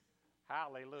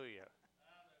Hallelujah.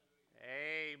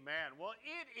 Amen. Well,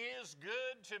 it is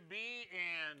good to be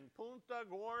in Punta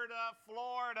Gorda,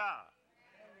 Florida.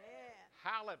 Amen.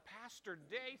 Hallelujah. Pastor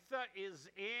Datha is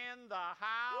in the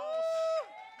house.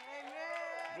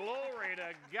 Amen. Glory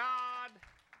to God.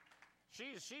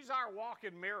 She's our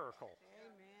walking miracle.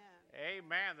 Amen.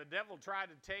 Amen. The devil tried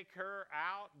to take her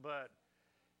out, but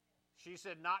she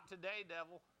said, "Not today,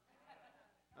 devil.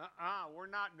 We're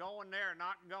not going there.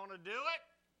 Not going to do it."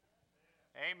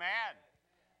 Amen.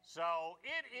 So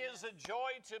it is a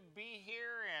joy to be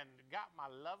here, and got my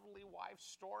lovely wife,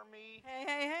 Stormy. Hey,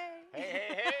 hey, hey. Hey,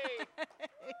 hey, hey.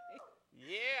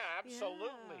 Yeah,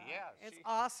 absolutely. Yeah. It's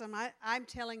awesome. I'm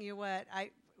telling you what,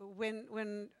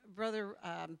 when Brother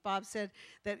Bob said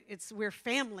that we're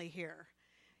family here,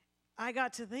 I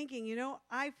got to thinking,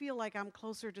 I feel like I'm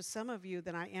closer to some of you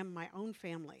than I am my own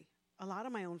family, a lot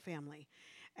of my own family.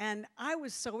 And I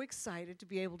was so excited to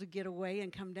be able to get away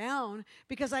and come down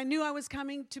because I knew I was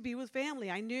coming to be with family.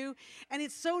 I knew, and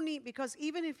it's so neat because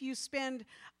even if you spend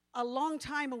a long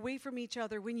time away from each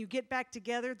other, when you get back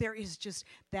together, there is just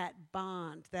that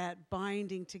bond, that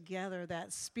binding together,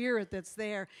 that spirit that's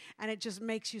there, and it just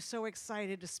makes you so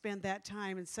excited to spend that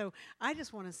time. And so I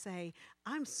just want to say,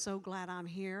 I'm so glad I'm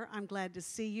here. I'm glad to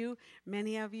see you,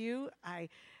 many of you. I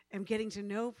am getting to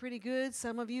know pretty good.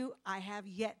 Some of you I have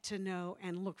yet to know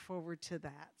and look forward to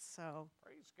that. So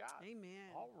praise God.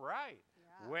 Amen. All right.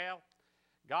 Yeah. Well,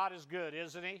 God is good,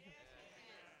 isn't He?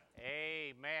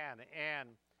 Amen.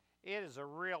 And it is a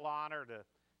real honor to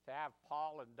have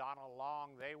Paul and Donna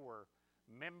Long. They were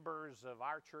members of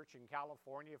our church in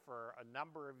California for a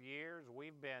number of years.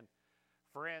 We've been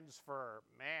friends for,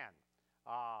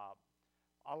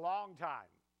 a long time.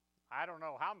 I don't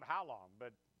know how long,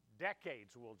 but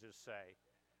decades, we'll just say.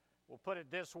 We'll put it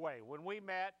this way. When we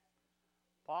met,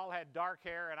 Paul had dark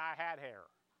hair and I had hair.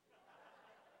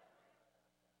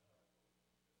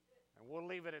 And we'll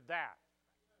leave it at that.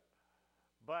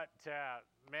 But,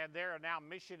 man, they are now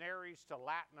missionaries to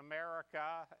Latin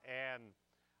America. And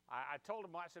I told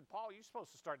him, I said, Paul, you're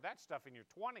supposed to start that stuff in your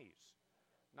 20s,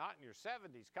 not in your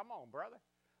 70s. Come on, brother.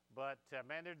 But,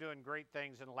 man, they're doing great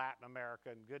things in Latin America,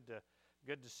 and good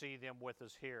to see them with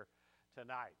us here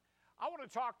tonight. I want to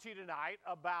talk to you tonight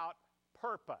about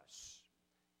purpose.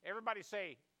 Everybody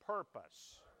say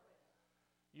purpose.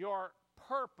 Your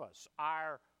purpose,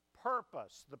 our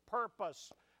purpose, the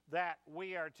purpose that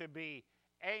we are to be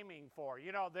aiming for.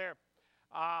 There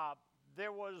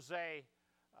was a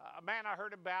man I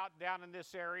heard about down in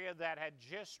this area that had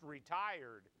just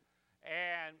retired,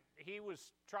 and he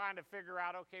was trying to figure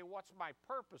out, okay, what's my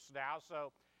purpose now?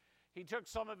 So he took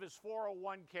some of his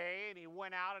 401k and he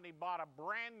went out and he bought a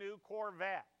brand new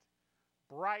Corvette,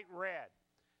 bright red.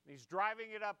 And he's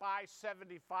driving it up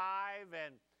I-75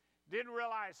 and didn't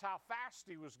realize how fast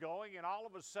he was going, and all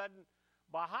of a sudden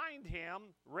behind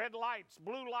him, red lights,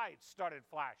 blue lights started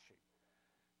flashing.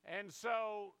 And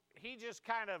so he just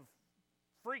kind of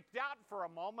freaked out for a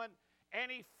moment,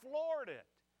 and he floored it.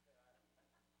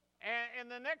 And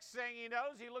the next thing he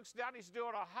knows, he looks down, he's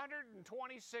doing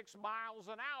 126 miles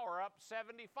an hour up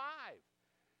 75.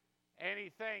 And he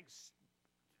thinks,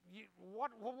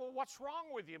 what's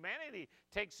wrong with you, man? And he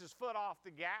takes his foot off the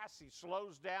gas, he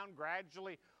slows down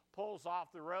gradually, pulls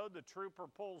off the road. The trooper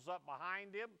pulls up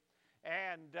behind him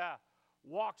and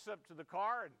walks up to the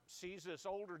car and sees this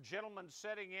older gentleman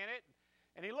sitting in it.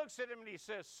 And he looks at him and he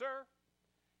says, "Sir,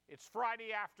 it's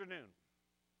Friday afternoon.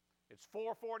 It's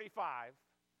 4:45.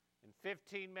 In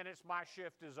 15 minutes, my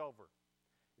shift is over.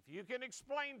 If you can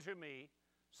explain to me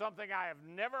something I have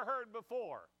never heard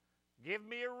before, give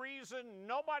me a reason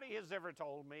nobody has ever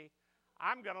told me,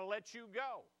 I'm going to let you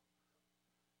go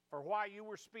for why you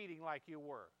were speeding like you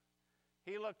were."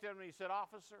 He looked at him and he said,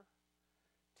 "Officer,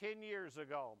 10 years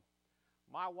ago,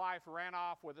 my wife ran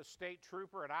off with a state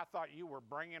trooper, and I thought you were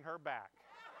bringing her back."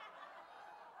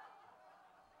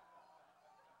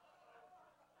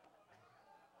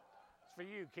 It's for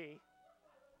you, Key.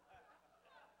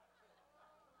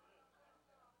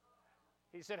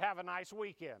 He said, "Have a nice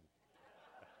weekend."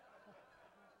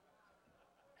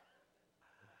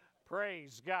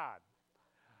 Praise God.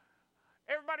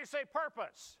 Everybody say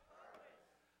purpose.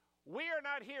 We are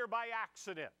not here by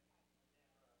accident.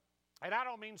 And I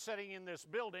don't mean sitting in this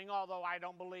building, although I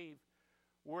don't believe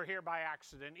we're here by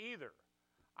accident either.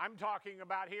 I'm talking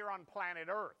about here on planet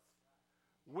Earth.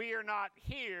 We are not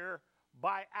here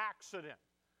by accident.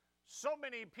 So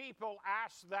many people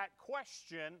ask that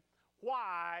question,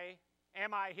 why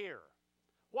am I here?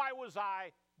 Why was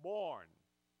I born?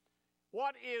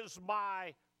 What is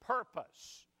my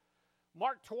purpose?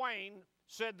 Mark Twain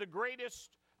said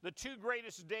the two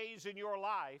greatest days in your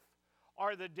life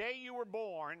are the day you were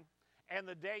born and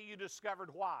the day you discovered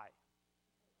why.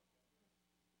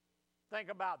 Think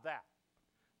about that.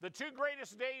 The two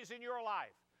greatest days in your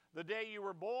life, the day you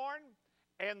were born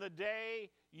and the day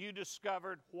you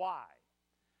discovered why.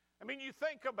 I mean, you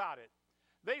think about it.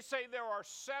 They say there are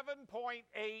 7.8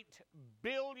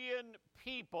 billion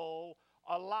people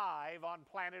alive on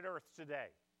planet Earth today.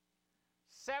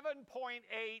 7.8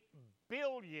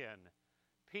 billion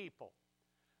people.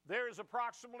 There's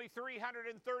approximately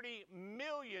 330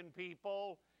 million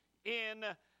people in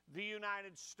the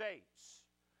United States.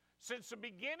 Since the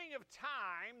beginning of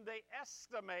time, they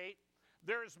estimate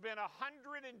there's been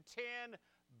 110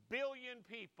 billion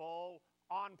people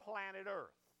on planet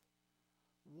Earth.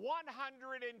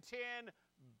 110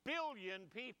 billion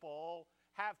people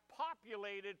have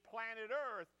populated planet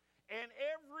Earth, and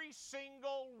every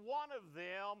single one of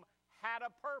them had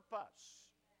a purpose.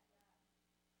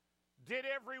 Did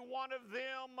every one of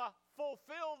them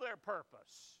fulfill their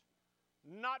purpose?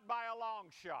 Not by a long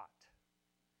shot.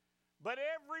 But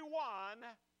everyone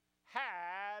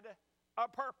had a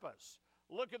purpose.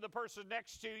 Look at the person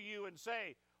next to you and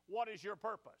say, what is your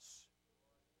purpose?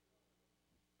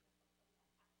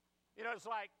 You know, it's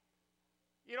like,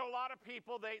 you know, a lot of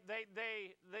people,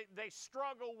 they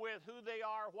struggle with who they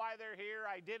are, why they're here,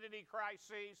 identity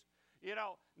crises. You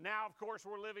know, now, of course,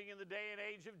 we're living in the day and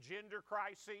age of gender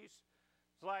crises.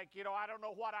 It's like, you know, I don't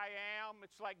know what I am.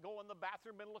 It's like go in the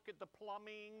bathroom and look at the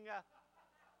plumbing.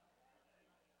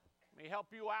 Let me help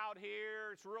you out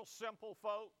here. It's real simple,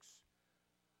 folks.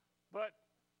 But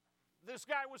this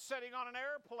guy was sitting on an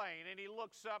airplane, and he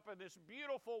looks up, and this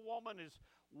beautiful woman is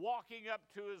walking up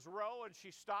to his row, and she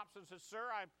stops and says,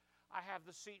 "Sir, I have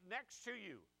the seat next to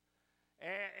you."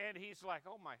 And he's like,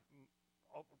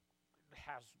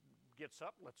 gets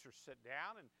up, lets her sit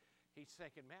down, and he's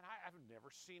thinking, man, I've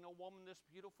never seen a woman this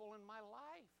beautiful in my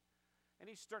life. And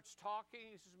he starts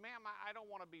talking. He says, "Ma'am, I don't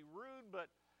want to be rude,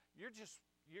 but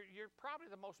you're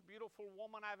probably the most beautiful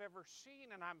woman I've ever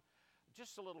seen, and I'm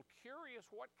just a little curious,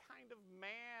 what kind of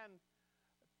man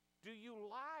do you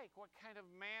like? What kind of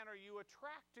man are you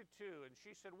attracted to?" And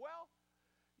she said, "Well,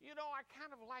 you know, I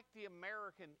kind of like the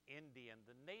American Indian,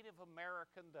 the Native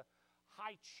American, the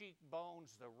high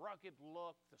cheekbones, the rugged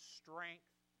look, the strength."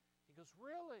 He goes,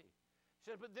 "Really?"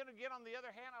 She said, "But then again, on the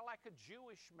other hand, I like a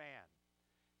Jewish man.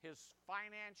 His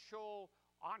financial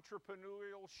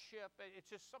entrepreneurship,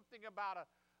 it's just something about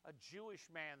a Jewish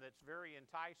man that's very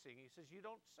enticing." He says, "You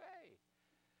don't say."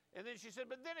 And then she said,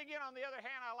 "But then again, on the other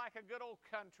hand, I like a good old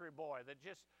country boy that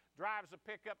just drives a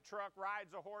pickup truck,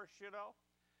 rides a horse, you know."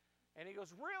 And he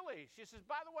goes, "Really?" She says,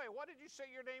 "By the way, what did you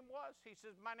say your name was?" He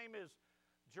says, "My name is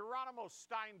Geronimo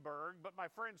Steinberg, but my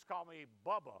friends call me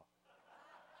Bubba."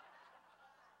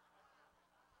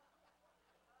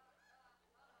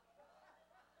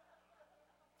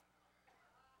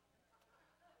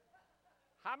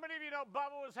 How many of you know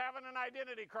Bubba was having an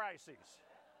identity crisis?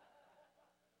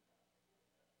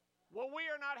 Well, we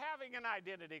are not having an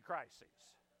identity crisis.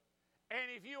 And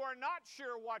if you are not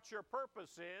sure what your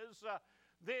purpose is,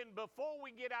 then before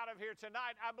we get out of here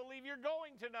tonight, I believe you're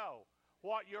going to know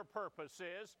what your purpose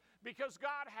is, because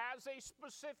God has a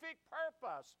specific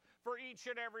purpose for each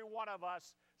and every one of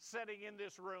us sitting in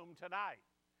this room tonight.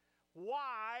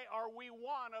 Why are we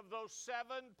one of those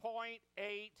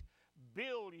 7.8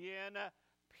 billion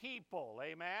people?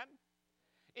 Amen?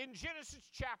 In Genesis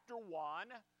chapter 1,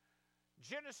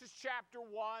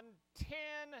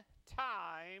 10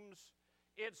 times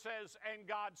it says, "And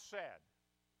God said,"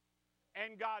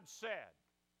 and God said,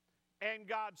 and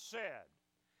God said.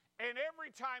 And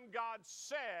every time God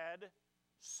said,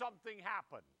 something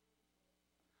happened.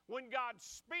 When God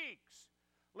speaks,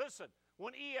 listen,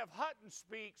 when E.F. Hutton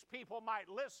speaks, people might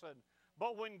listen,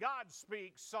 but when God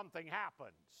speaks, something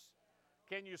happens.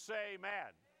 Can you say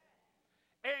amen?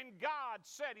 And God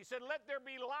said, He said, "Let there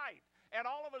be light." And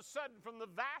all of a sudden, from the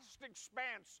vast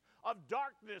expanse of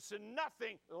darkness and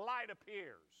nothing, light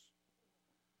appears.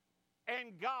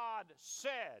 And God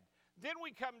said. Then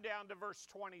we come down to verse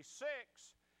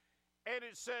 26, and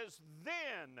it says,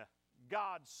 "Then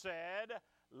God said,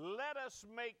 let us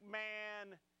make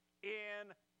man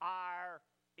in our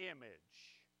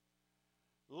image.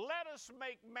 Let us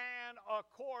make man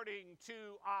according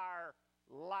to our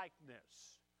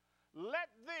likeness. Let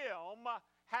them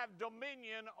have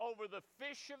dominion over the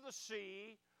fish of the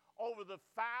sea, over the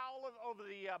fowl, over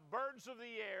the birds of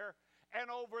the air,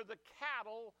 and over the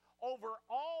cattle, over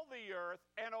all the earth,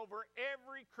 and over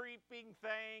every creeping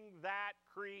thing that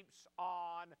creeps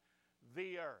on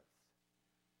the earth."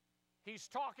 He's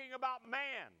talking about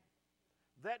man.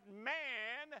 That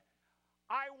man,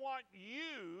 I want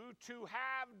you to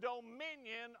have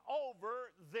dominion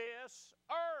over this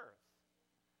earth.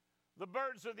 The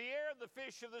birds of the air, the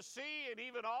fish of the sea, and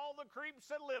even all the creeps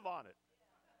that live on it.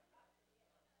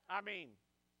 I mean,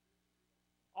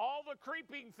 all the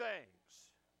creeping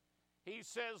things. He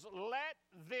says, let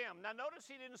them. Now notice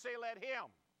he didn't say let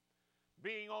him,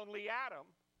 being only Adam.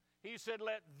 He said,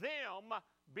 let them,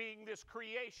 being this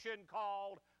creation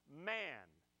called man.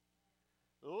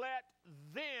 Let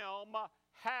them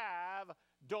have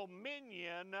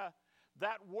dominion.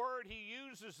 That word he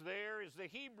uses there is the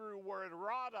Hebrew word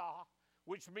rada,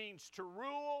 which means to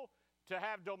rule, to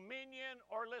have dominion,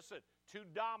 or listen, to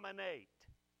dominate.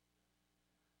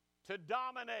 To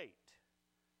dominate,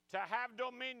 to have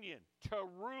dominion, to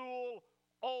rule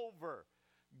over.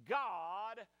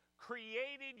 God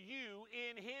created you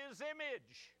in His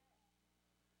image.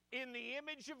 In the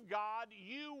image of God,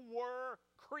 you were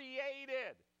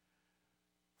created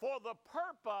for the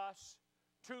purpose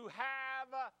to have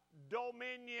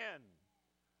dominion.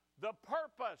 The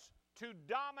purpose to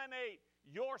dominate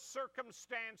your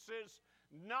circumstances,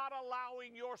 not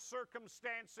allowing your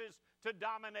circumstances to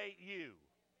dominate you.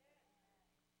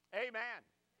 Amen.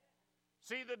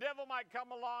 See, the devil might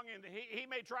come along and he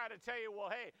may try to tell you, well,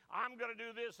 hey, I'm going to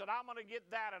do this and I'm going to get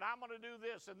that and I'm going to do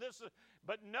this and this.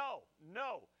 But no.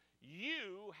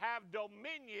 You have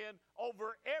dominion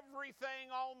over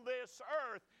everything on this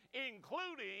earth,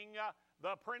 including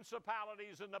the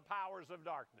principalities and the powers of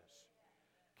darkness.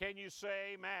 Can you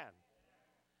say amen?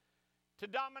 To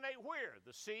dominate where?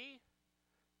 The sea,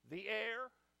 the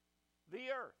air, the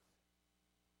earth.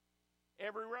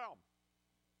 Every realm.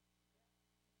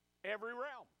 Every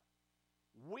realm.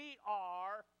 We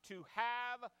are to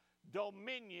have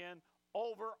dominion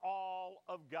over all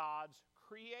of God's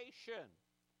creation.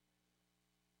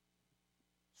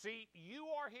 See, you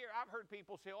are here. I've heard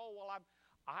people say, "Oh, well,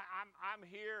 I'm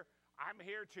here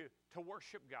to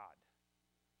worship God."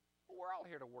 Well, we're all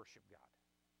here to worship God.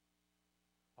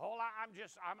 Oh,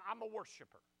 I'm a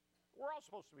worshiper. We're all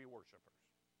supposed to be worshipers.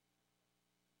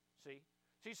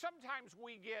 See, sometimes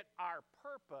we get our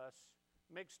purpose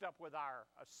mixed up with our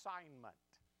assignment.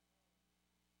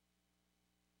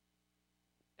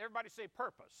 Everybody say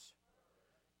purpose.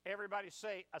 Everybody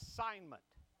say assignment.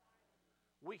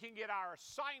 We can get our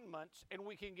assignments and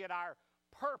we can get our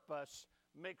purpose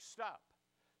mixed up.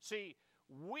 See,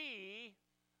 we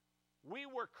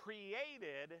were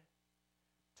created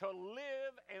to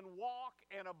live and walk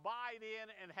and abide in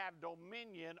and have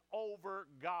dominion over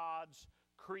God's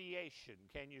creation.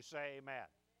 Can you say amen?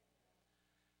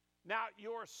 Now,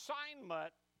 your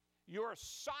assignment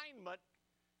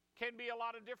can be a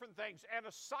lot of different things, and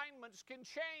assignments can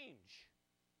change.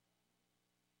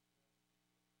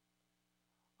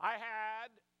 I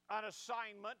had an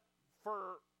assignment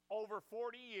for over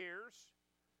 40 years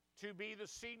to be the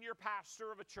senior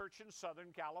pastor of a church in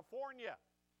Southern California.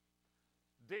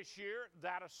 This year,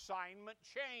 that assignment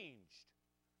changed,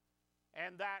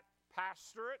 and that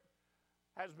pastorate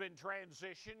has been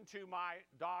transitioned to my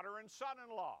daughter and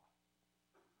son-in-law.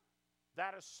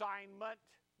 That assignment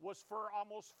was for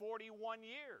almost 41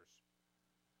 years.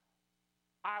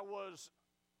 I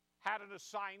had an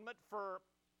assignment for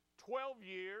 12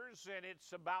 years, and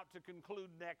it's about to conclude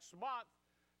next month,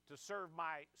 to serve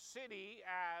my city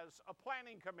as a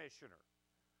planning commissioner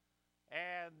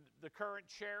and the current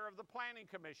chair of the planning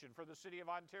commission for the city of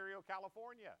Ontario,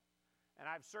 California. And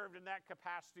I've served in that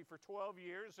capacity for 12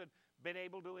 years and been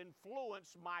able to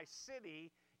influence my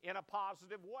city in a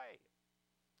positive way.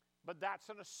 But that's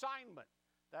an assignment.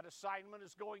 That assignment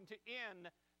is going to end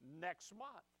next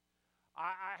month.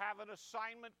 I have an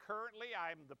assignment currently.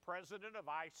 I'm the president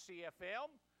of ICFM.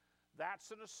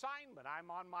 That's an assignment. I'm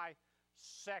on my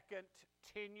second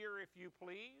tenure, if you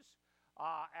please,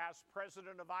 as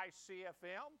president of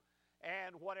ICFM.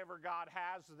 And whatever God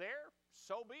has there,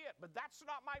 so be it. But that's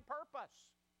not my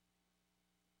purpose.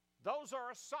 Those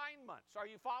are assignments. Are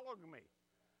you following me?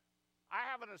 I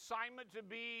have an assignment to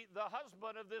be the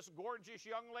husband of this gorgeous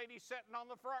young lady sitting on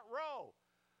the front row.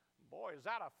 Boy, is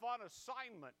that a fun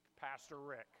assignment, Pastor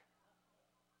Rick.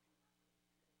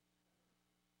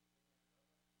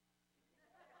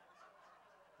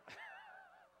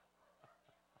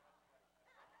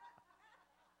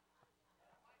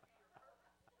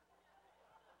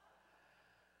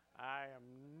 I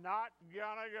am not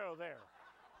gonna go there.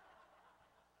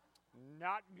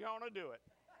 Not gonna do it.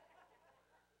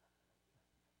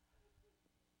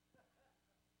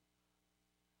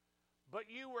 But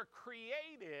you were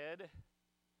created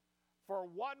for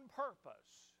one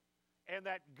purpose, and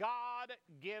that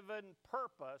God-given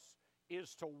purpose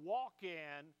is to walk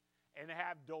in and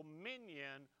have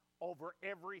dominion over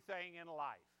everything in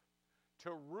life,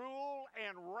 to rule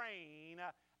and reign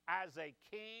as a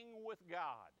king with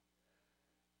God,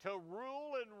 to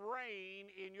rule and reign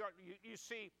in your, you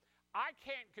see, I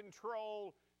can't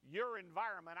control your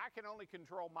environment. I can only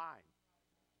control mine.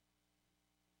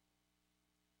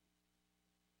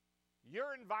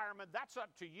 Your environment, that's up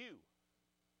to you.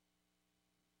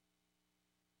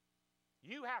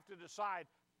 You have to decide,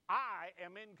 I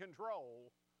am in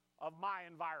control of my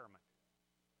environment.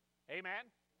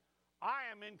 Amen? I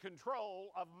am in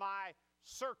control of my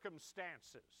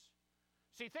circumstances.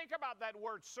 See, think about that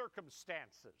word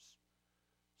circumstances.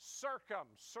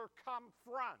 Circumference.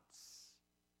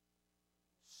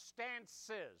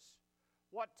 Stances.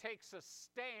 What takes a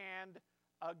stand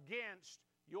against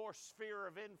your sphere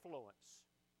of influence.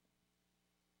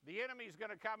 The enemy's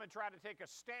going to come and try to take a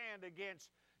stand against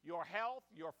your health,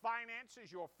 your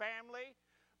finances, your family.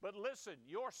 But listen,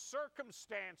 your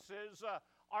circumstances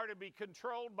are to be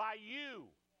controlled by you.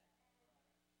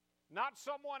 Not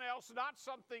someone else, not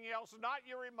something else, not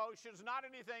your emotions, not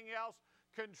anything else.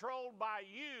 Controlled by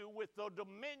you with the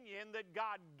dominion that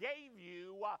God gave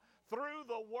you through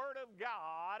the Word of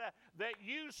God, that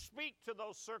you speak to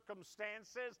those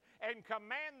circumstances and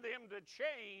command them to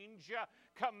change,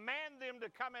 command them to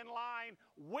come in line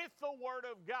with the Word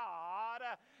of God,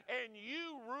 and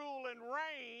you rule and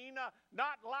reign,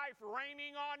 not life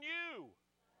reigning on you.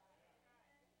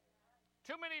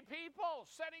 Too many people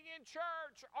sitting in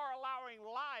church are allowing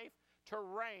life to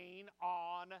reign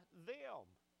on them.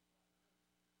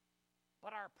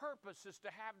 But our purpose is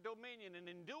to have dominion, and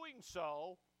in doing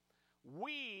so,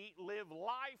 we live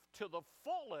life to the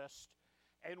fullest,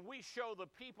 and we show the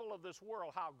people of this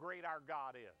world how great our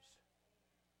God is.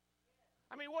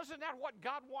 I mean, wasn't that what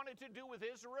God wanted to do with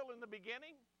Israel in the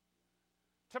beginning?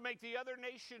 To make the other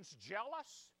nations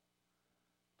jealous?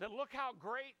 That look how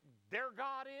great their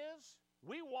God is?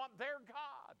 We want their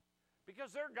God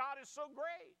because their God is so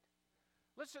great.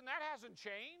 Listen, that hasn't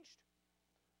changed.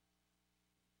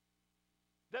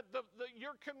 That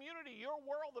your community, your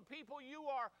world, the people you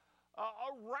are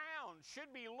around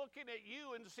should be looking at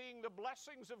you and seeing the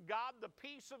blessings of God, the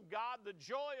peace of God, the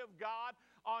joy of God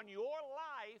on your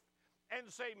life and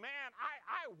say, man,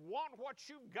 I want what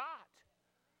you've got.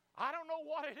 I don't know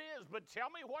what it is, but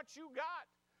tell me what you got.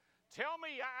 Tell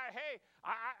me, hey,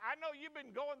 I know you've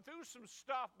been going through some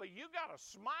stuff, but you got a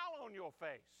smile on your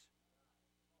face.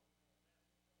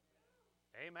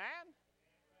 Amen?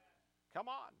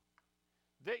 Come on.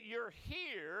 That you're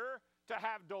here to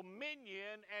have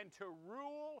dominion and to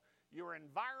rule your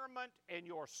environment and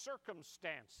your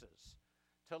circumstances,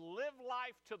 to live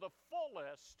life to the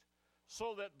fullest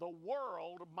so that the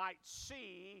world might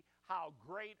see how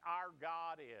great our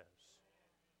God is.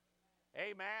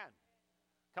 Amen.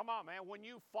 Come on, man. When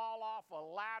you fall off a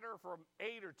ladder from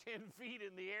 8 or 10 feet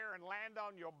in the air and land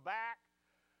on your back,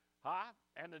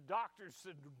 and the doctors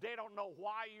said they don't know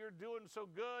why you're doing so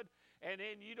good, and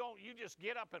then you just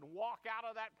get up and walk out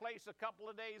of that place a couple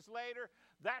of days later,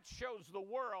 that shows the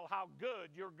world how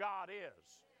good your God is.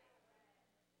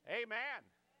 Amen.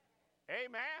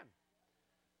 Amen.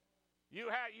 You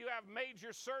have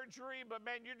major surgery, but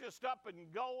man, you're just up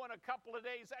and going a couple of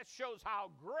days. That shows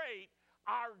how great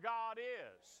our God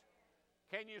is.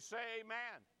 Can you say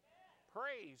amen?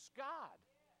 Praise God.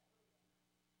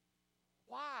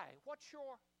 Why? What's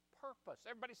your purpose?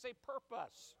 Everybody say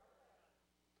purpose.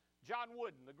 John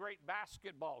Wooden, the great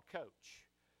basketball coach,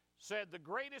 said the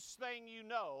greatest thing you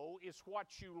know is what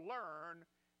you learn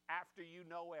after you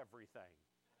know everything.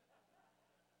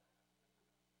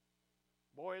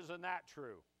 Boy, isn't that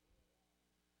true?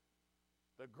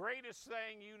 The greatest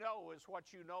thing you know is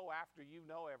what you know after you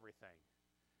know everything.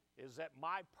 Is that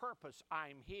my purpose,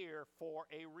 I'm here for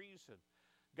a reason.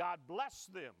 God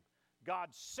blessed them. God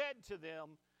said to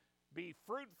them, be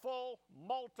fruitful,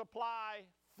 multiply,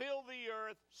 fill the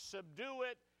earth, subdue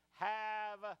it,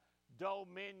 have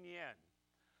dominion.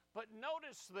 But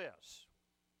notice this.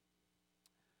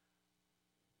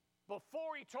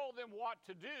 Before he told them what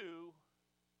to do,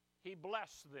 he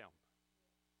blessed them.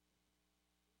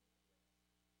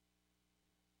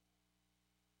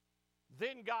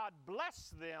 Then God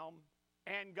blessed them,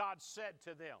 and God said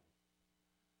to them.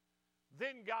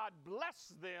 Then God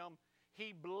blessed them.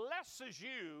 He blesses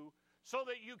you so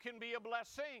that you can be a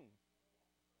blessing.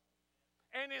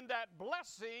 And in that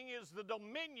blessing is the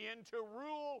dominion to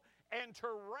rule and to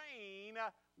reign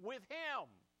with Him.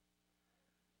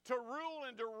 To rule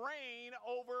and to reign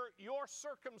over your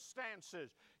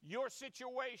circumstances, your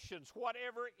situations,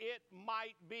 whatever it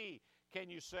might be. Can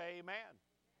you say amen?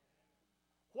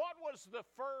 What was the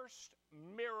first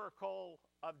miracle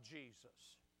of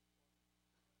Jesus?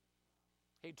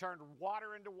 He turned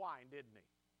water into wine, didn't he?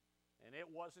 And it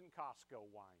wasn't Costco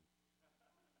wine.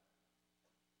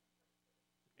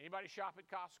 Anybody shop at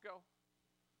Costco?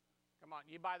 Come on,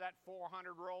 you buy that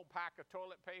 400-roll pack of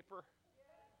toilet paper?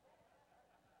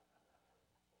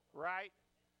 Right?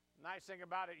 Nice thing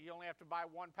about it, you only have to buy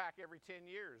one pack every 10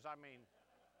 years. I mean,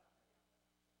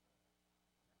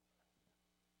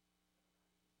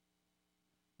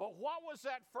 but what was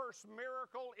that first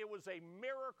miracle? It was a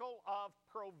miracle of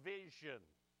provision.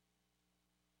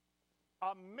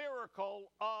 A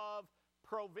miracle of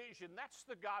provision. That's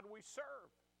the God we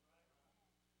serve.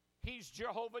 He's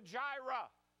Jehovah Jireh.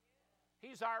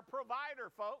 He's our provider,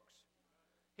 folks.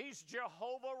 He's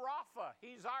Jehovah Rapha.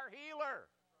 He's our healer.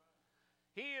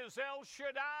 He is El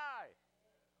Shaddai.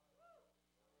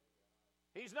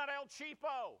 He's not El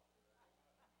Cheapo.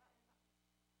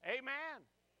 Amen.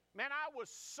 Man, I was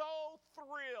so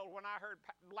thrilled when I heard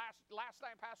last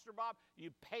night, Pastor Bob,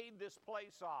 you paid this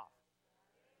place off.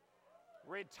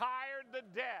 Retired the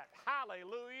debt.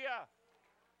 Hallelujah.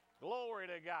 Glory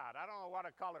to God. I don't know what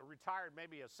to call it. Retired,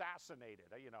 maybe assassinated,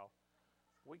 you know.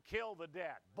 We killed the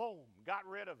debt. Boom. Got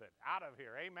rid of it. Out of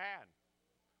here. Amen.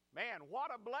 Man,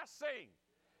 what a blessing.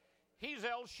 He's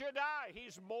El Shaddai.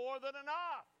 He's more than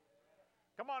enough.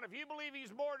 Come on, if you believe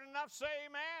He's more than enough, say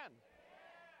amen.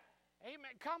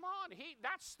 Amen. Come on.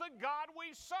 That's the God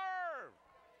we serve.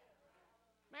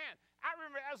 Man, I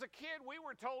remember as a kid, we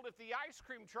were told if the ice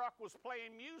cream truck was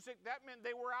playing music, that meant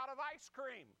they were out of ice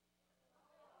cream.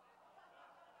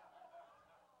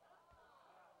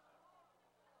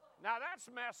 Now that's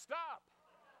messed up.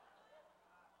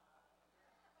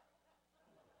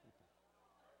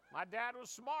 My dad was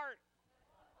smart.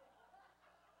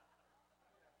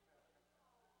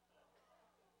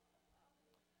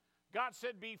 God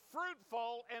said, be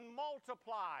fruitful and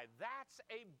multiply. That's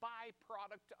a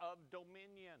byproduct of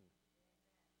dominion.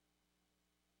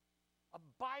 A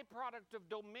byproduct of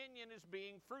dominion is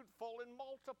being fruitful and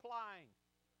multiplying.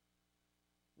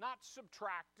 Not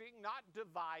subtracting, not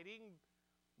dividing,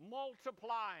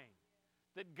 multiplying.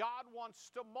 That God wants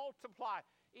to multiply.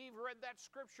 Eve read that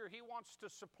scripture. He wants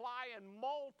to supply and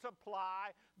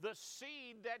multiply the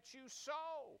seed that you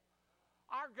sow.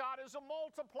 Our God is a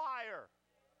multiplier.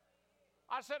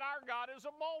 I said, our God is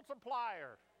a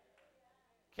multiplier.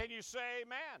 Can you say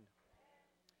amen?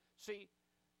 See,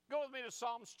 go with me to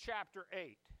Psalms chapter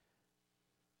 8.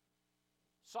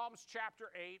 Psalms chapter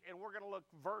 8, and we're going to look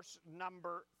verse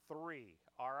number 3,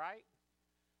 all right?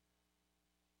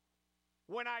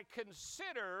 When I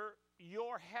consider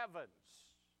your heavens,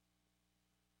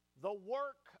 the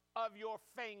work of your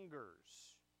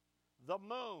fingers, the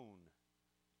moon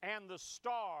and the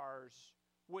stars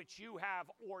which you have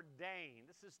ordained.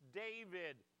 This is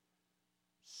David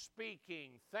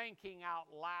speaking, thinking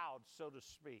out loud, so to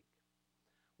speak.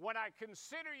 When I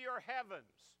consider your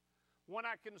heavens, when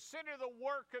I consider the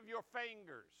work of your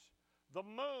fingers, the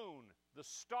moon, the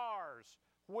stars,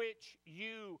 which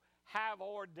you have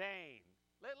ordained.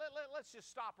 Let's just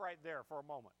stop right there for a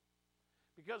moment.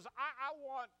 Because I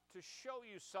want to show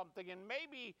you something, and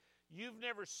maybe you've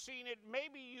never seen it,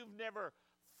 maybe you've never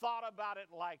thought about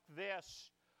it like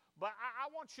this, but I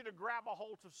want you to grab a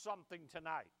hold of something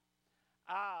tonight.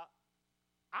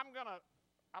 I'm gonna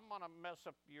mess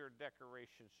up your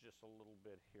decorations just a little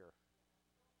bit here.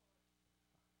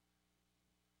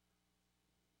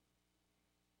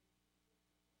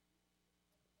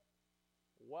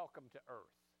 Welcome to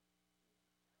Earth,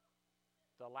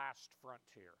 the last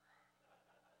frontier.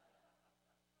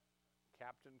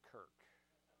 Captain Kirk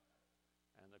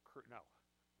and the crew. No.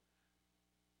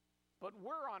 But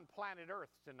we're on planet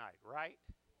Earth tonight, right?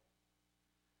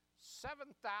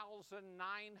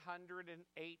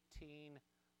 7,918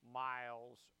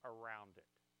 miles around it.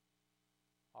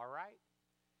 All right?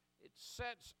 It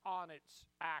sits on its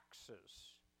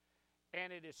axis,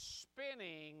 and it is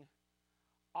spinning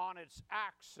on its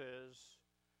axis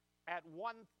at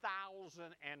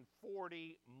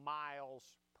 1,040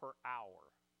 miles per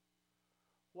hour,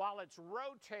 while it's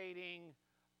rotating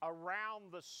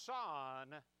around the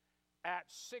sun at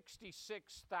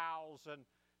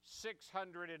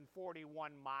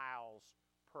 66,641 miles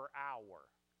per hour.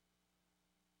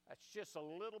 That's just a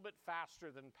little bit faster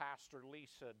than Pastor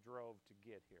Lisa drove to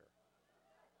get here.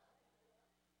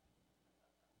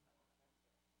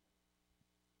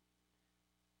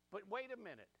 But wait a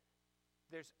minute.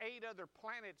 There's 8 other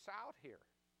planets out here.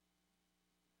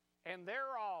 And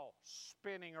they're all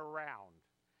spinning around.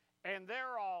 And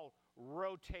they're all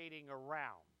rotating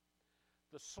around.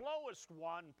 The slowest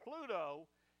one, Pluto,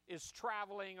 is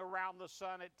traveling around the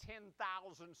sun at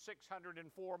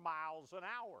 10,604 miles an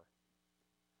hour.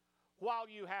 while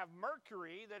you have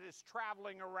Mercury that is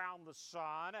traveling around the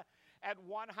sun at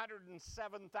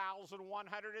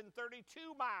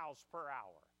 107,132 miles per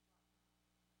hour.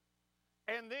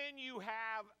 And then you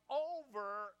have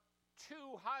over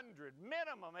 200,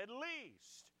 minimum at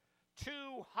least,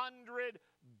 200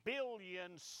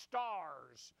 billion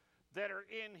stars that are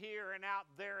in here and out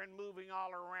there and moving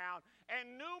all around,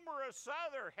 and numerous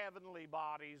other heavenly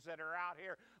bodies that are out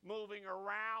here moving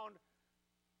around.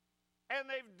 And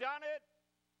they've done it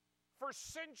for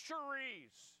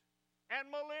centuries and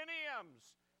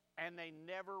millenniums, and they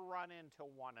never run into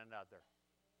one another.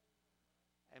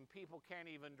 And people can't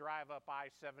even drive up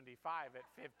I-75 at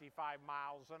 55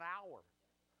 miles an hour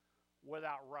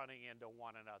without running into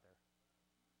one another.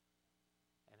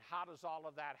 And how does all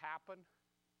of that happen?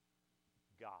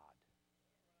 God.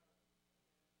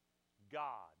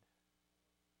 God.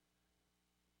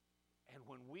 And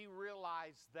when we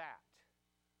realize that,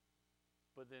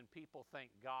 but then people think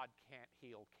God can't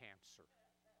heal cancer.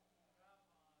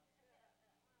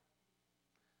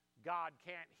 God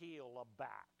can't heal a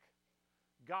back.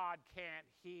 God can't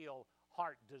heal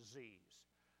heart disease.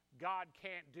 God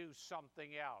can't do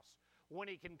something else. When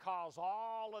He can cause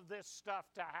all of this stuff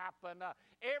to happen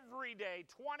every day,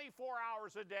 24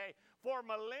 hours a day, for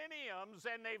millenniums,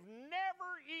 and they've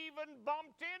never even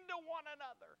bumped into one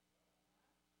another.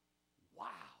 Wow.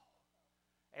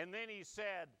 And then He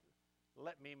said,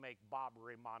 let me make Bob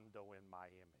Raimondo in my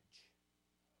image.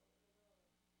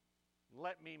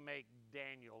 Let me make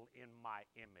Daniel in my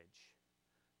image.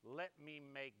 Let me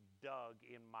make Doug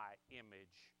in my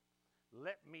image.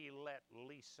 Let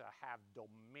Lisa have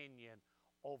dominion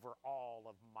over all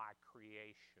of my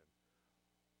creation.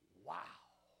 Wow.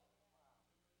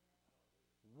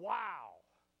 Wow.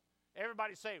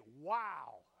 Everybody say,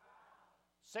 wow.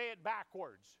 Say it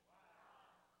backwards.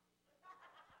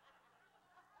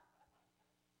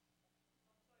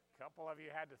 A couple of you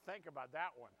had to think about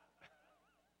that one.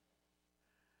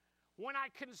 When I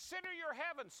consider your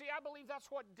heaven, see, I believe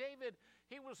that's what David,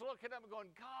 he was looking up and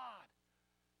going, God,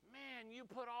 man, you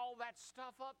put all that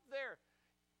stuff up there.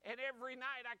 And every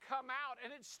night I come out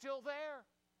and it's still there.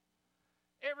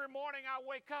 Every morning I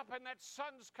wake up and that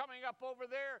sun's coming up over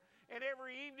there. And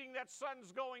every evening that sun's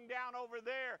going down over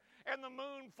there. And the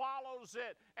moon follows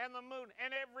it. And the moon,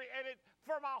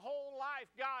 for my whole life,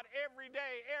 God, every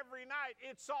day, every night,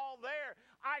 it's all there.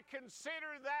 I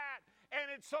consider that. And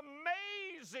it's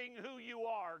amazing who you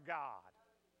are, God.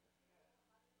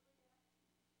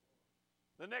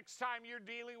 The next time you're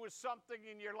dealing with something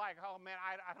and you're like, oh man,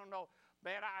 I don't know,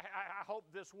 man, I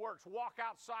hope this works. Walk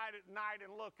outside at night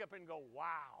and look up and go,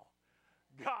 wow.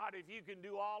 God, if you can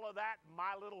do all of that,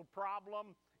 my little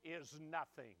problem is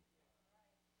nothing.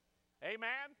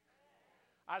 Amen?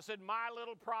 I said, my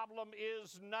little problem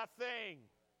is nothing.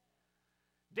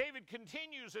 David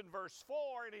continues in verse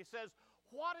 4 and he says,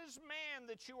 what is man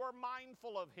that you are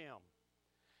mindful of him?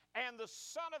 And the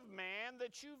Son of Man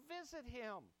that you visit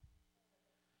him?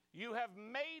 You have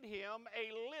made him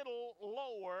a little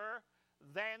lower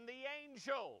than the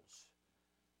angels.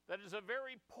 That is a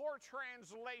very poor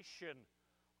translation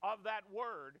of that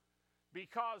word,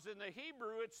 because in the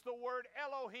Hebrew it's the word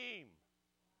Elohim.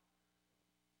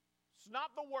 It's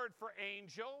not the word for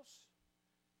angels.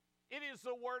 It is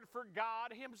the word for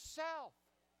God Himself.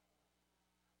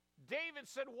 David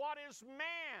said, what is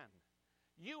man?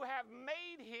 You have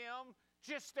made him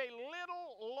just a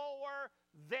little lower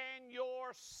than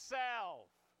yourself.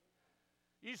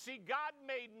 You see, God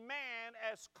made man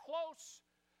as close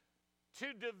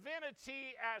to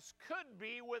divinity as could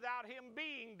be without him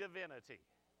being divinity.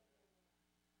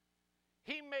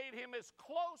 He made him as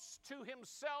close to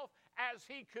himself as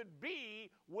he could be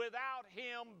without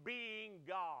him being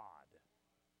God.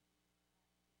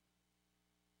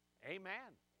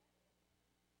 Amen.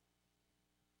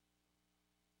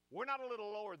 We're not a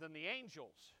little lower than the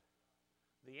angels.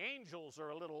 The angels are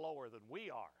a little lower than we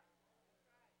are.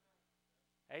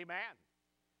 Amen.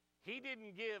 He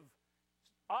didn't give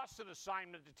us an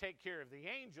assignment to take care of the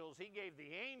angels. He gave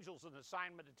the angels an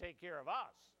assignment to take care of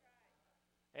us.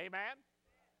 Amen.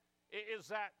 Is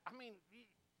that, I mean,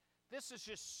 this is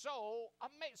just so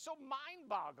amazing, so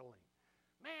mind-boggling.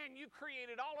 Man, you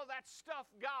created all of that stuff,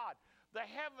 God. The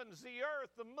heavens, the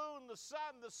earth, the moon, the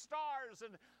sun, the stars,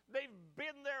 and they've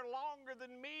been there longer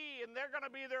than me, and they're going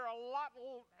to be there a lot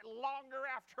longer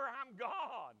after I'm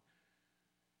gone.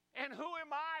 And who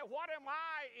am I? What am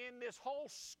I in this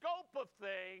whole scope of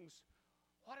things?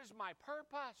 What is my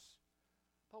purpose?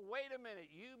 But wait a minute,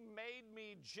 you made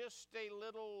me just a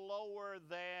little lower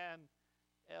than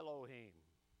Elohim.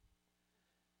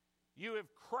 You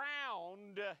have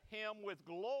crowned him with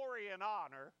glory and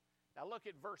honor Now look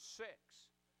at verse 6.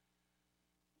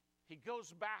 He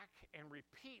goes back and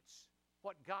repeats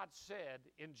what God said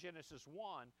in Genesis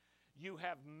 1. You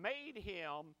have made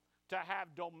him to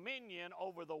have dominion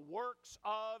over the works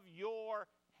of your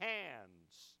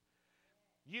hands.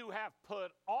 You have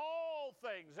put all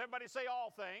things, everybody say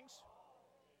all things.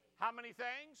 How many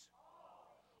things?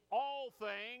 All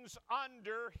things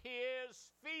under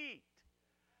his feet.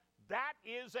 That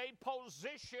is a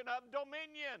position of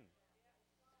dominion.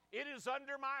 It is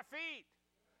under my feet.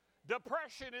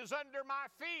 Depression is under my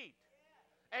feet.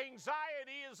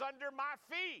 Anxiety is under my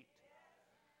feet.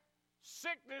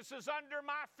 Sickness is under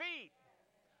my feet.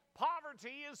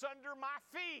 Poverty is under my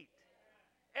feet.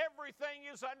 Everything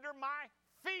is under my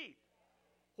feet.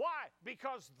 Why?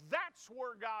 Because that's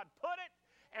where God put it,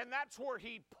 and that's where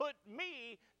he put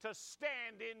me to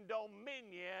stand in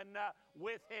dominion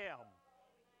with him.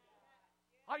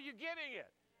 Are you getting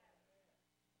it?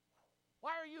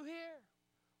 Why are you here?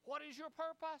 What is your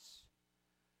purpose?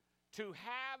 To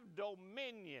have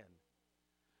dominion,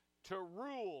 to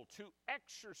rule, to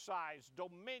exercise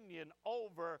dominion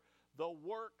over the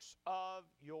works of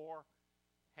your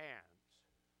hands.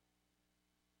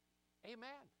 Amen.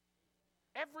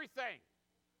 Everything,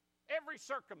 every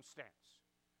circumstance,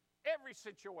 every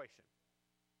situation.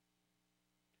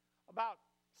 About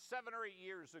 7 or 8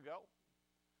 years ago,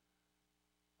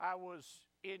 I was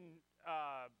in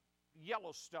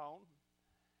Yellowstone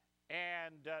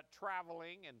and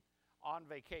traveling and on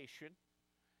vacation,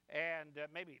 and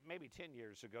maybe 10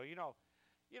 years ago. You know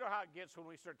how it gets when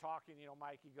we start talking.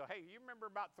 Mike, you go, hey, you remember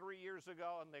about 3 years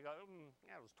ago? And they go,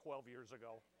 yeah, it was 12 years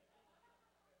ago.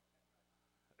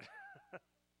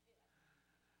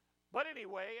 But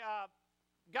anyway,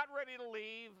 got ready to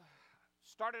leave,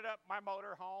 started up my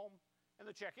motor home, and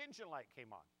the check engine light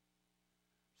came on.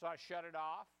 So I shut it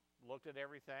off, looked at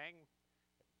everything.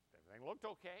 Everything looked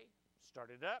okay.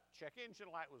 Started up, check engine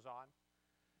light was on.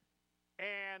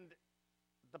 And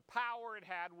the power it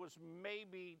had was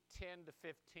maybe 10 to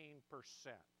 15%.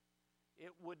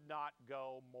 It would not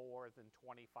go more than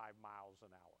 25 miles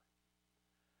an hour.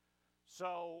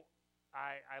 So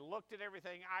I looked at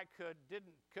everything I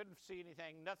couldn't see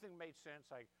anything. Nothing made sense.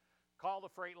 I called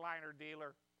the Freightliner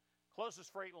dealer.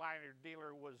 Closest Freightliner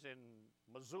dealer was in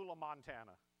Missoula,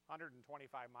 Montana, 125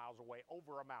 miles away,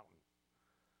 over a mountain.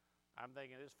 I'm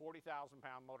thinking this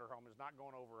 40,000-pound motorhome is not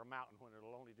going over a mountain when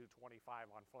it'll only do 25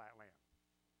 on flat land.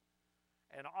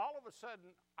 And all of a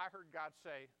sudden, I heard God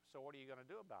say, so what are you going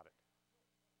to do about it?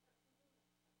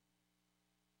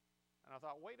 And I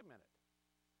thought, wait a minute.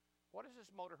 What is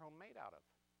this motorhome made out of?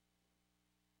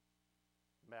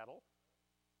 Metal,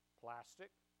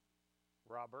 plastic,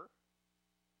 rubber,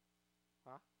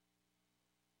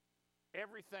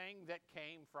 everything that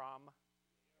came from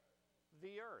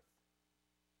the earth.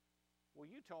 Well,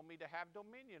 you told me to have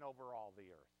dominion over all the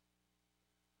earth.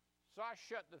 So I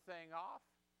shut the thing off,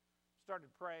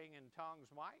 started praying in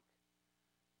tongues, Mike,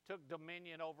 took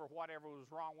dominion over whatever was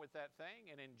wrong with that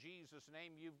thing, and in Jesus'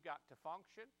 name, you've got to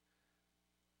function.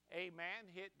 Amen.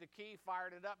 Hit the key,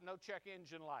 fired it up, no check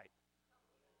engine light.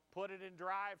 Put it in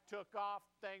drive, took off,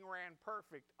 thing ran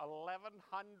perfect. 1,100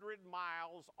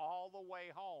 miles all the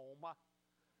way home.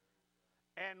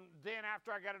 And then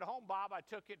after I got it home, Bob, I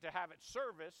took it to have it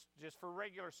serviced, just for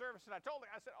regular service. And I told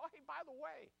him, I said, oh, hey, by the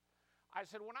way, I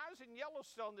said, when I was in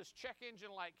Yellowstone, this check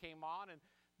engine light came on, and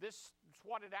this is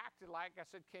what it acted like. I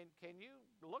said, can you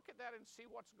look at that and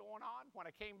see what's going on? When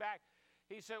I came back,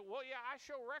 he said, well, yeah, I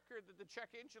show record that the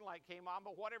check engine light came on,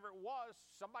 but whatever it was,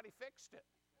 somebody fixed it.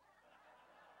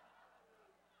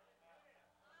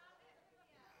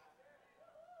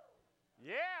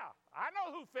 Yeah, I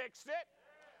know who fixed it.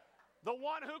 The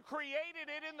one who created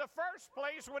it in the first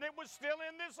place when it was still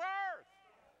in this earth.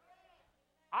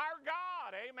 Our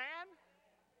God, amen?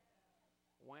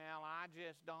 Well, I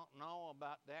just don't know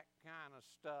about that kind of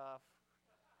stuff.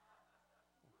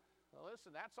 Well,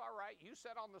 listen, that's all right. You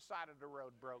sat on the side of the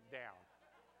road, broke down.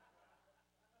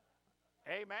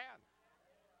 Amen.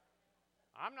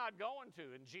 I'm not going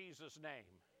to in Jesus' name.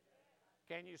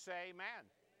 Can you say amen?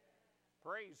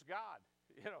 Praise God.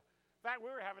 In fact,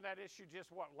 we were having that issue just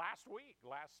last week.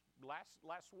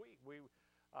 Last week, we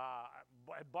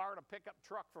borrowed a pickup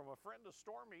truck from a friend of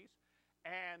Stormy's,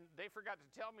 and they forgot to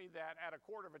tell me that at a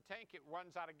quarter of a tank, it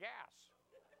runs out of gas.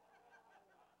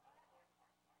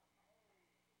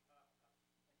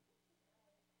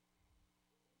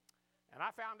 And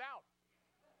I found out.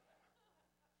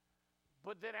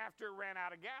 But then after it ran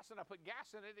out of gas and I put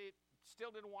gas in it, it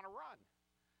still didn't want to run.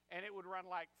 And it would run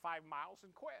like 5 miles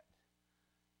and quit.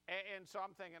 And so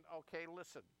I'm thinking, okay,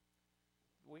 listen,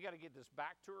 we got to get this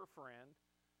back to her friend.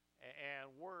 and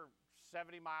we're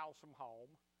 70 miles from home.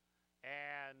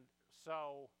 And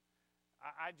so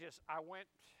I went,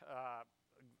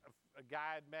 a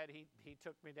guy I'd met, he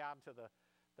took me down to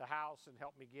the house and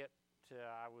helped me get to,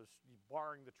 I was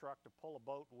borrowing the truck to pull a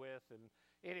boat with. And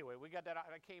anyway, we got that out,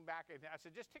 and I came back, and I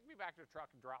said, just take me back to the truck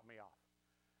and drop me off.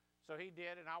 So he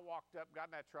did, and I walked up,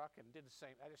 got in that truck, and did the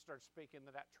same. I just started speaking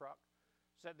to that truck,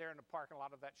 sat there in the parking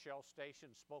lot of that Shell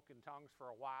station, spoke in tongues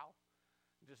for a while.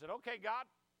 Just said, okay, God,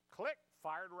 click,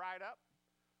 fired right up,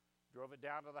 drove it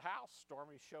down to the house.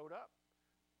 Stormy showed up,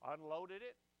 unloaded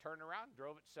it, turned around,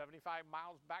 drove it 75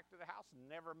 miles back to the house,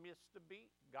 never missed a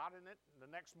beat, got in it the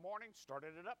next morning,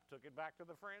 started it up, took it back to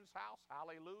the friend's house.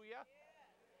 Hallelujah.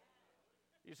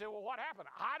 You say, well, what happened?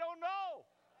 I don't know.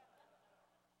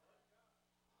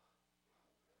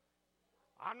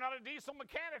 I'm not a diesel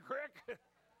mechanic, Rick.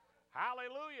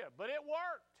 Hallelujah. But it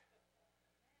worked.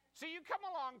 See, you come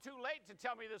along too late to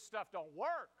tell me this stuff don't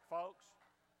work, folks.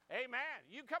 Amen.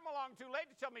 You come along too late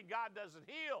to tell me God doesn't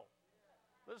heal.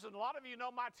 Listen, a lot of you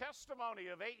know my testimony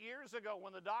of 8 years ago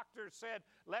when the doctor said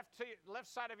left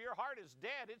side of your heart is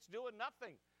dead. It's doing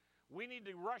nothing. We need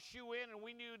to rush you in, and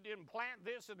we need to implant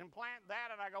this and implant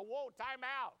that. And I go, whoa, time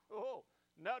out. Oh,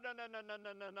 no.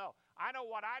 I know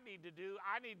what I need to do.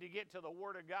 I need to get to the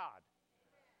Word of God.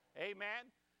 Amen.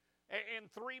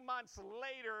 And 3 months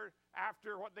later,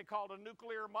 after what they called a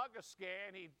nuclear mug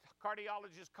scan,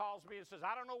 cardiologist calls me and says,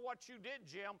 I don't know what you did,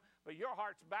 Jim, but your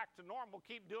heart's back to normal.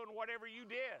 Keep doing whatever you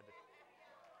did.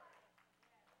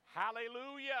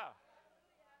 Hallelujah.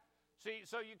 See,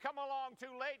 so you come along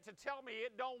too late to tell me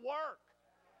it don't work.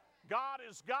 God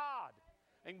is God,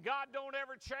 and God don't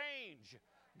ever change.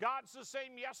 God's the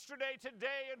same yesterday,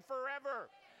 today, and forever.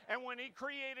 And when He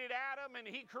created Adam, and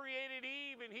He created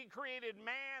Eve, and He created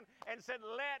man, and said,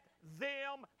 let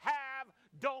them have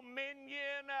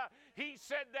dominion. He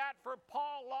said that for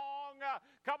Paul Long.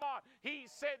 Come on. He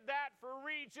said that for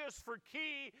Regis, for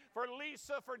Key, for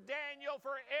Lisa, for Daniel,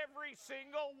 for every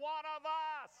single one of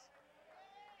us.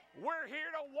 We're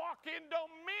here to walk in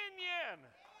dominion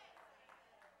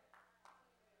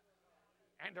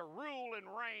and to rule and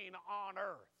reign on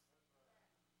earth.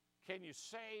 Can you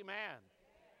say amen?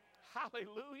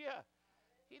 Hallelujah.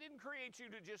 He didn't create you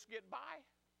to just get by.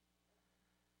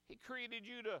 He created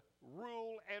you to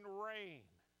rule and reign.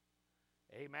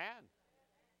 Amen.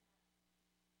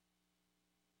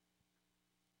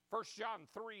 1 John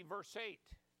 3, verse 8.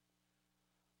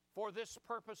 For this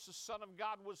purpose the Son of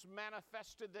God was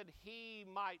manifested, that He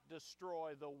might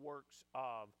destroy the works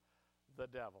of the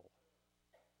devil.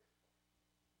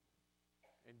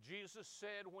 And Jesus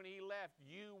said when He left,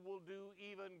 you will do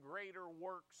even greater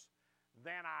works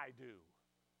than I do.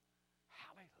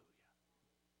 Hallelujah.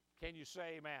 Can you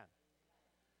say amen?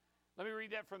 Let me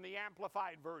read that from the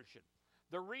Amplified Version.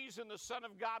 The reason the Son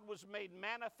of God was made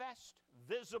manifest,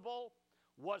 visible,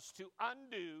 was to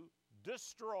undo,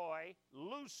 destroy,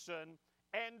 loosen,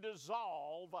 and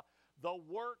dissolve the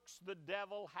works the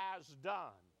devil has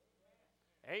done.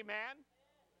 Amen?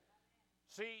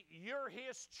 See, you're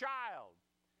His child.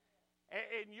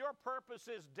 And your purpose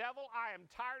is, devil, I am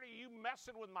tired of you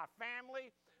messing with my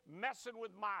family, messing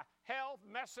with my health,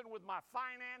 messing with my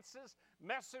finances,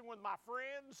 messing with my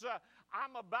friends.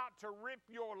 I'm about to rip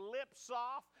your lips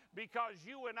off because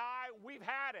you and I, we've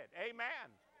had it.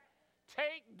 Amen.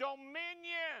 Take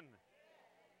dominion.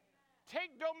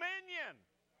 Take dominion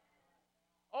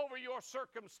over your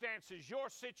circumstances,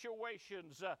 your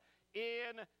situations,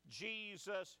 in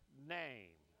Jesus'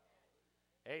 name.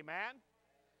 Amen.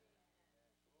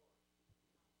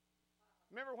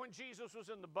 Remember when Jesus was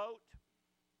in the boat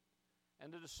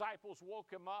and the disciples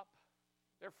woke Him up?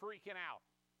 They're freaking out.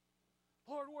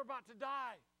 Lord, we're about to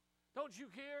die. Don't you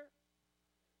care?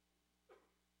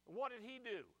 What did He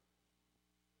do?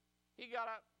 He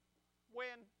got up,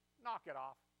 wind, knock it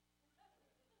off.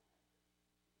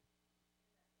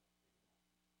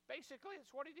 Basically,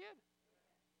 that's what He did.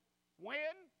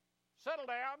 Wind, settle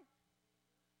down.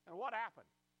 And what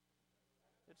happened?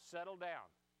 It settled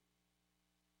down.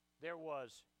 There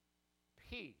was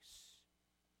peace.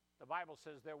 The Bible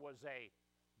says there was a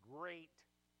great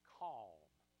calm.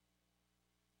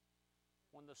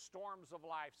 When the storms of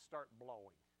life start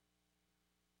blowing,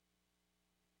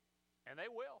 and they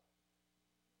will.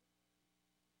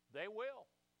 They will.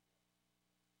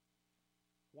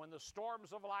 When the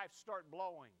storms of life start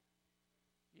blowing,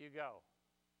 you go,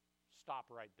 stop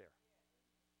right there.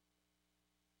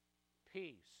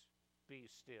 Peace, be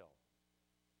still.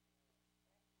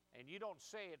 And you don't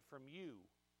say it from you.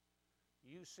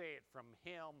 You say it from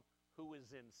Him who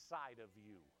is inside of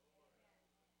you.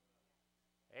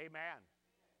 Amen.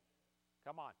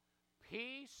 Come on.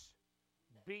 Peace,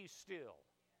 Be still.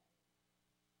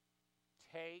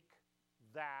 Take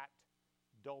that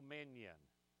dominion.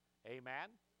 Amen?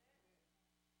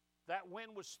 That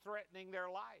wind was threatening their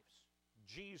lives.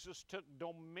 Jesus took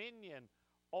dominion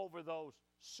over those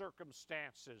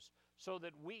circumstances so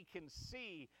that we can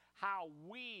see how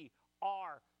we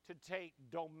are to take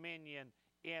dominion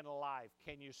in life.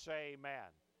 Can you say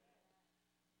amen?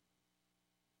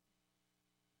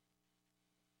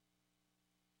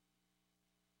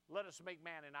 Let us make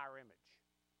man in our image,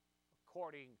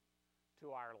 according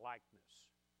to our likeness.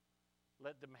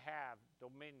 Let them have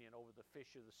dominion over the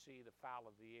fish of the sea, the fowl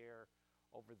of the air,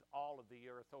 over all of the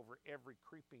earth, over every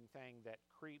creeping thing that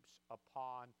creeps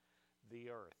upon the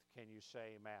earth. Can you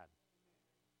say amen?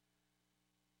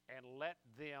 And let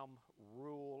them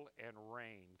rule and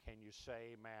reign. Can you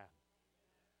say amen?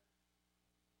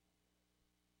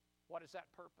 What is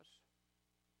that purpose?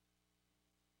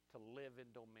 To live in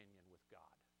dominion with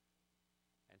God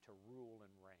and to rule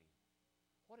and reign.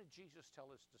 What did Jesus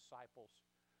tell his disciples?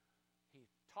 He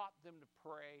taught them to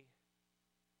pray,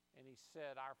 and he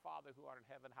said, Our Father who art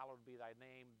in heaven, hallowed be thy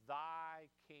name.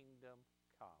 Thy kingdom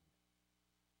come.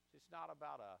 It's not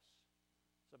about us.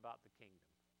 It's about the kingdom.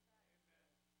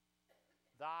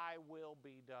 Thy will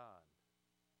be done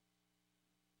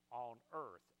on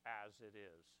earth as it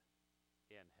is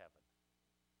in heaven.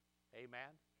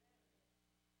 Amen?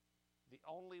 The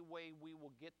only way we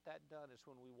will get that done is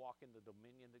when we walk in the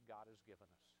dominion that God has given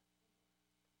us.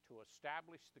 To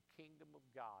establish the kingdom of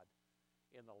God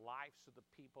in the lives of the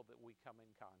people that we come in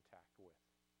contact with.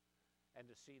 And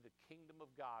to see the kingdom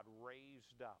of God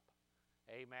raised up.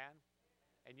 Amen?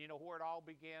 And you know where it all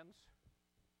begins?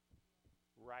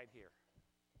 Right here.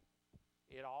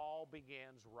 It all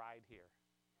begins right here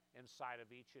inside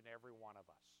of each and every one of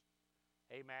us.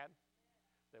 Amen?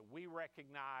 That we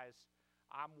recognize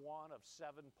I'm one of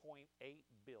 7.8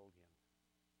 billion.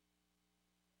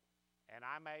 And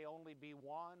I may only be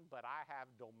one, but I have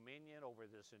dominion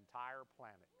over this entire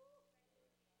planet.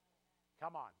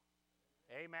 Come on.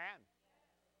 Amen.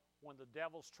 When the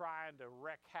devil's trying to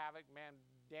wreak havoc, man,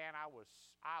 Dan, I was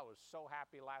so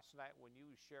happy last night when you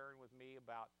were sharing with me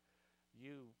about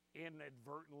you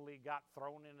inadvertently got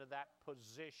thrown into that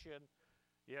position,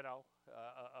 you know,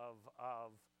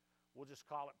 of we'll just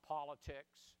call it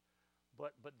politics.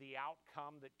 But the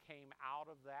outcome that came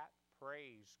out of that,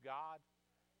 praise God.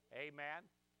 Amen.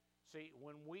 See,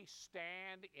 when we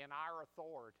stand in our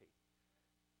authority,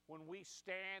 when we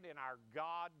stand in our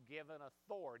God-given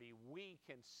authority, we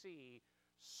can see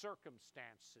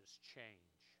circumstances change.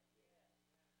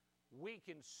 We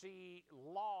can see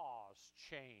laws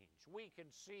change. We can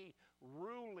see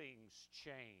rulings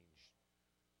change.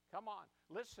 Come on.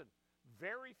 Listen,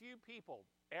 very few people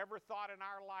ever thought in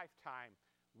our lifetime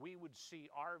we would see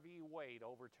R.V. Wade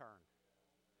overturned.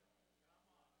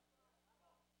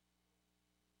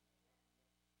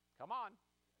 Come on.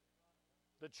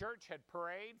 The church had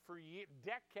prayed for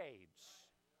decades.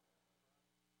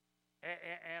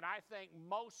 And I think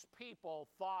most people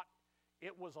thought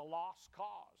it was a lost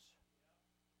cause.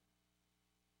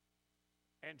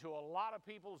 And to a lot of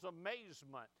people's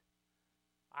amazement,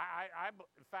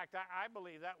 in fact, I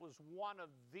believe that was one of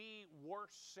the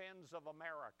worst sins of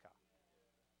America.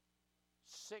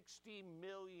 60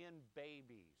 million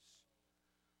babies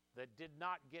that did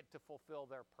not get to fulfill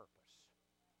their purpose.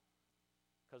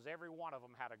 Because every one of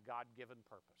them had a God-given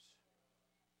purpose.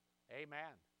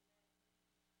 Amen.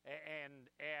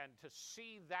 And to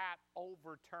see that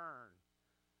overturn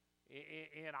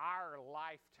in our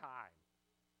lifetime,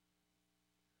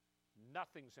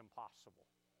 nothing's impossible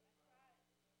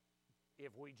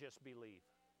if we just believe.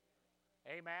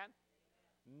 Amen?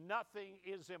 Nothing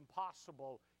is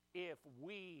impossible if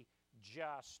we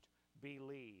just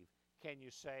believe. Can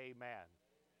you say amen?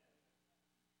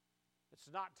 It's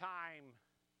not time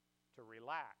to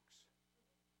relax.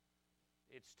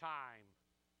 It's time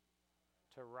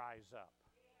to rise up.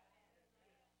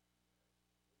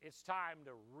 It's time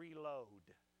to reload.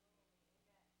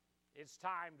 It's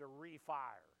time to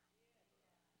refire.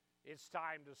 It's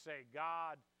time to say,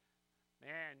 God,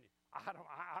 man,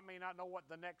 I may not know what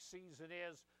the next season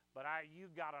is, but you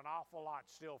got an awful lot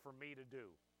still for me to do.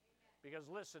 Because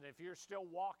listen, if you're still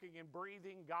walking and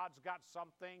breathing, God's got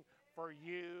something for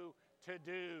you to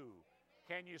do.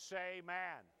 Can you say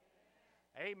amen?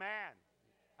 Amen.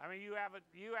 I mean, you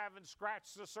haven't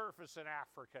scratched the surface in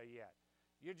Africa yet.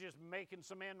 You're just making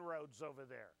some inroads over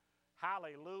there.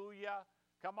 Hallelujah.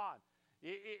 Come on.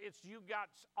 It's you got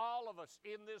all of us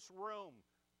in this room.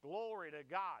 Glory to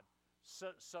God.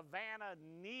 Savannah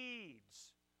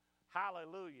needs,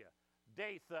 hallelujah,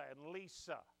 Datha and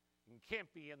Lisa and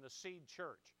Kempy in the Seed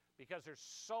Church, because there's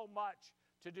so much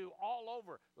to do all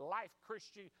over Life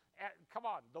Christian. Come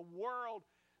on, the world,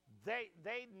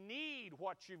 they need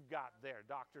what you've got there,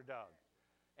 Dr. Doug.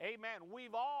 Amen.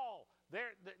 We've all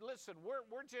there. Listen,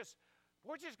 we're just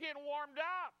getting warmed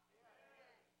up.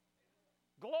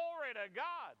 Glory to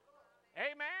God.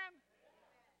 Amen.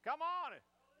 Come on.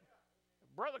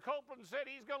 Brother Copeland said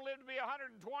he's going to live to be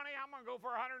 120. I'm going to go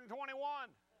for 121.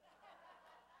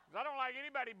 Because I don't like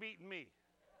anybody beating me.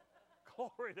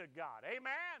 Glory to God.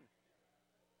 Amen.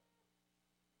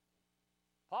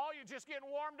 Paul, you're just getting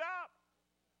warmed up.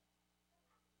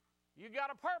 You got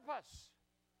a purpose.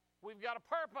 We've got a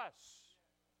purpose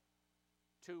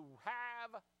to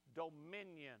have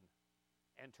dominion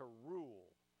and to rule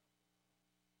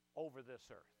over this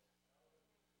earth.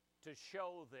 To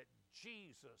show that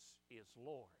Jesus is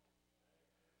Lord.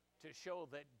 To show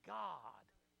that God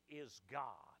is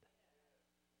God.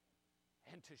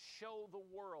 And to show the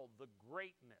world the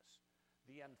greatness,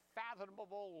 the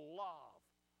unfathomable love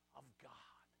of God.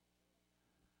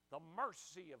 The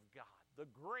mercy of God. The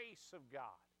grace of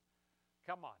God.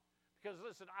 Come on. Because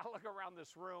listen, I look around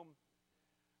this room.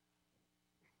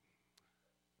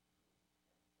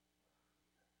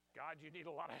 God, you need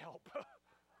a lot of help.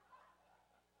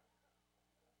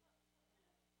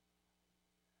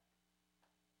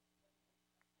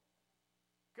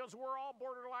 Because we're all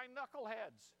borderline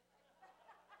knuckleheads.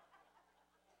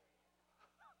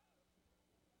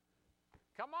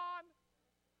 Come on.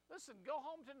 Listen, go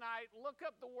home tonight, look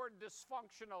up the word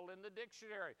dysfunctional in the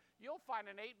dictionary. You'll find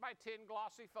an 8x10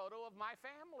 glossy photo of my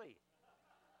family.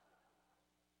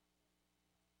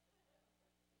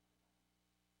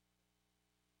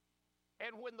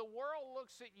 And when the world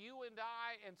looks at you and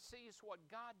I and sees what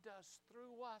God does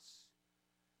through us,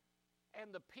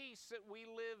 and the peace that we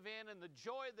live in and the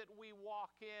joy that we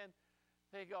walk in,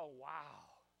 they go, wow,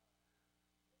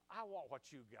 I want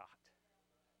what you got.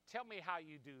 Tell me how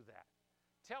you do that.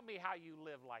 Tell me how you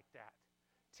live like that.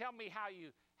 Tell me how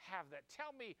you have that.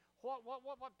 Tell me what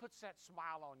puts that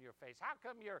smile on your face. How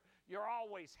come you're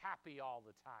always happy all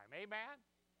the time? Amen?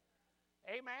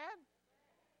 Amen?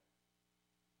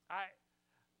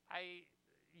 I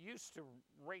used to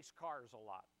race cars a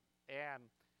lot. And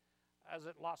I was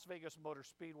at Las Vegas Motor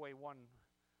Speedway one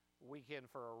weekend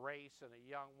for a race, and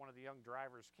one of the young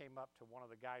drivers came up to one of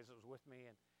the guys that was with me,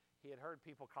 and he had heard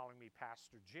people calling me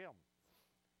Pastor Jim.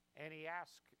 And he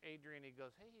asked Adrian, he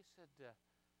goes, hey, he said,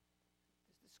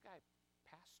 is this guy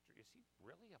pastor? Is he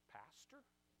really a pastor?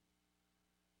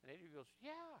 And Adrian goes,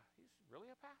 yeah, he's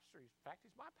really a pastor. In fact,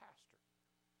 he's my pastor.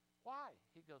 Why?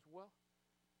 He goes, well,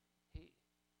 he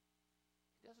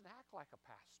doesn't act like a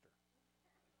pastor.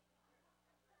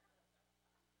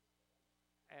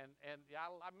 And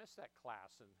I missed that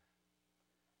class.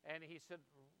 And he said,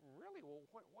 really? Well,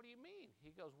 what do you mean?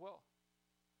 He goes, well,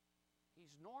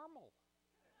 he's normal.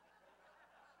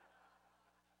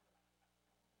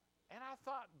 And I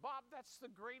thought, Bob, that's the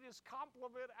greatest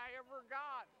compliment I ever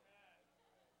got.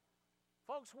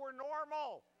 Folks, we're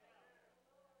normal.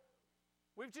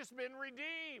 We've just been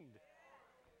redeemed.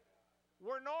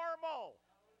 We're normal.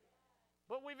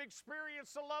 But we've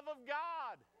experienced the love of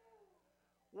God.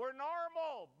 We're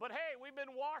normal, but hey, we've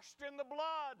been washed in the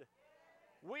blood.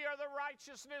 We are the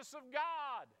righteousness of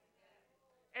God.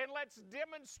 And let's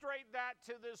demonstrate that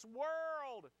to this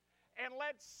world. And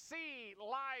let's see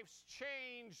lives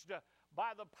changed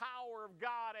by the power of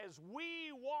God as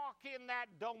we walk in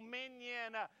that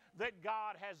dominion that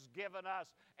God has given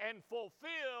us and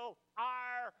fulfill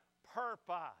our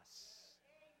purpose.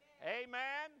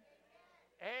 Amen.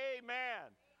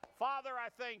 Amen. Father, I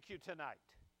thank you tonight.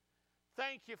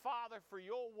 Thank you, Father, for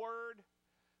your word.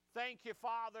 Thank you,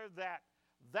 Father, that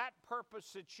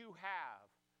purpose that you have,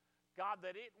 God,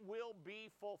 that it will be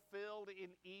fulfilled in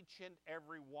each and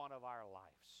every one of our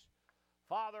lives.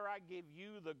 Father, I give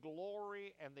you the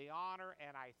glory and the honor,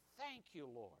 and I thank you,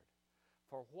 Lord,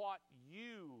 for what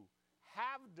you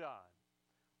have done,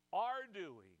 are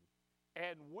doing,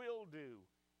 and will do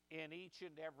in each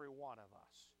and every one of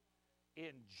us.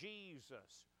 In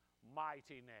Jesus'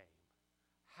 mighty name.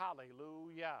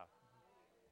 Hallelujah.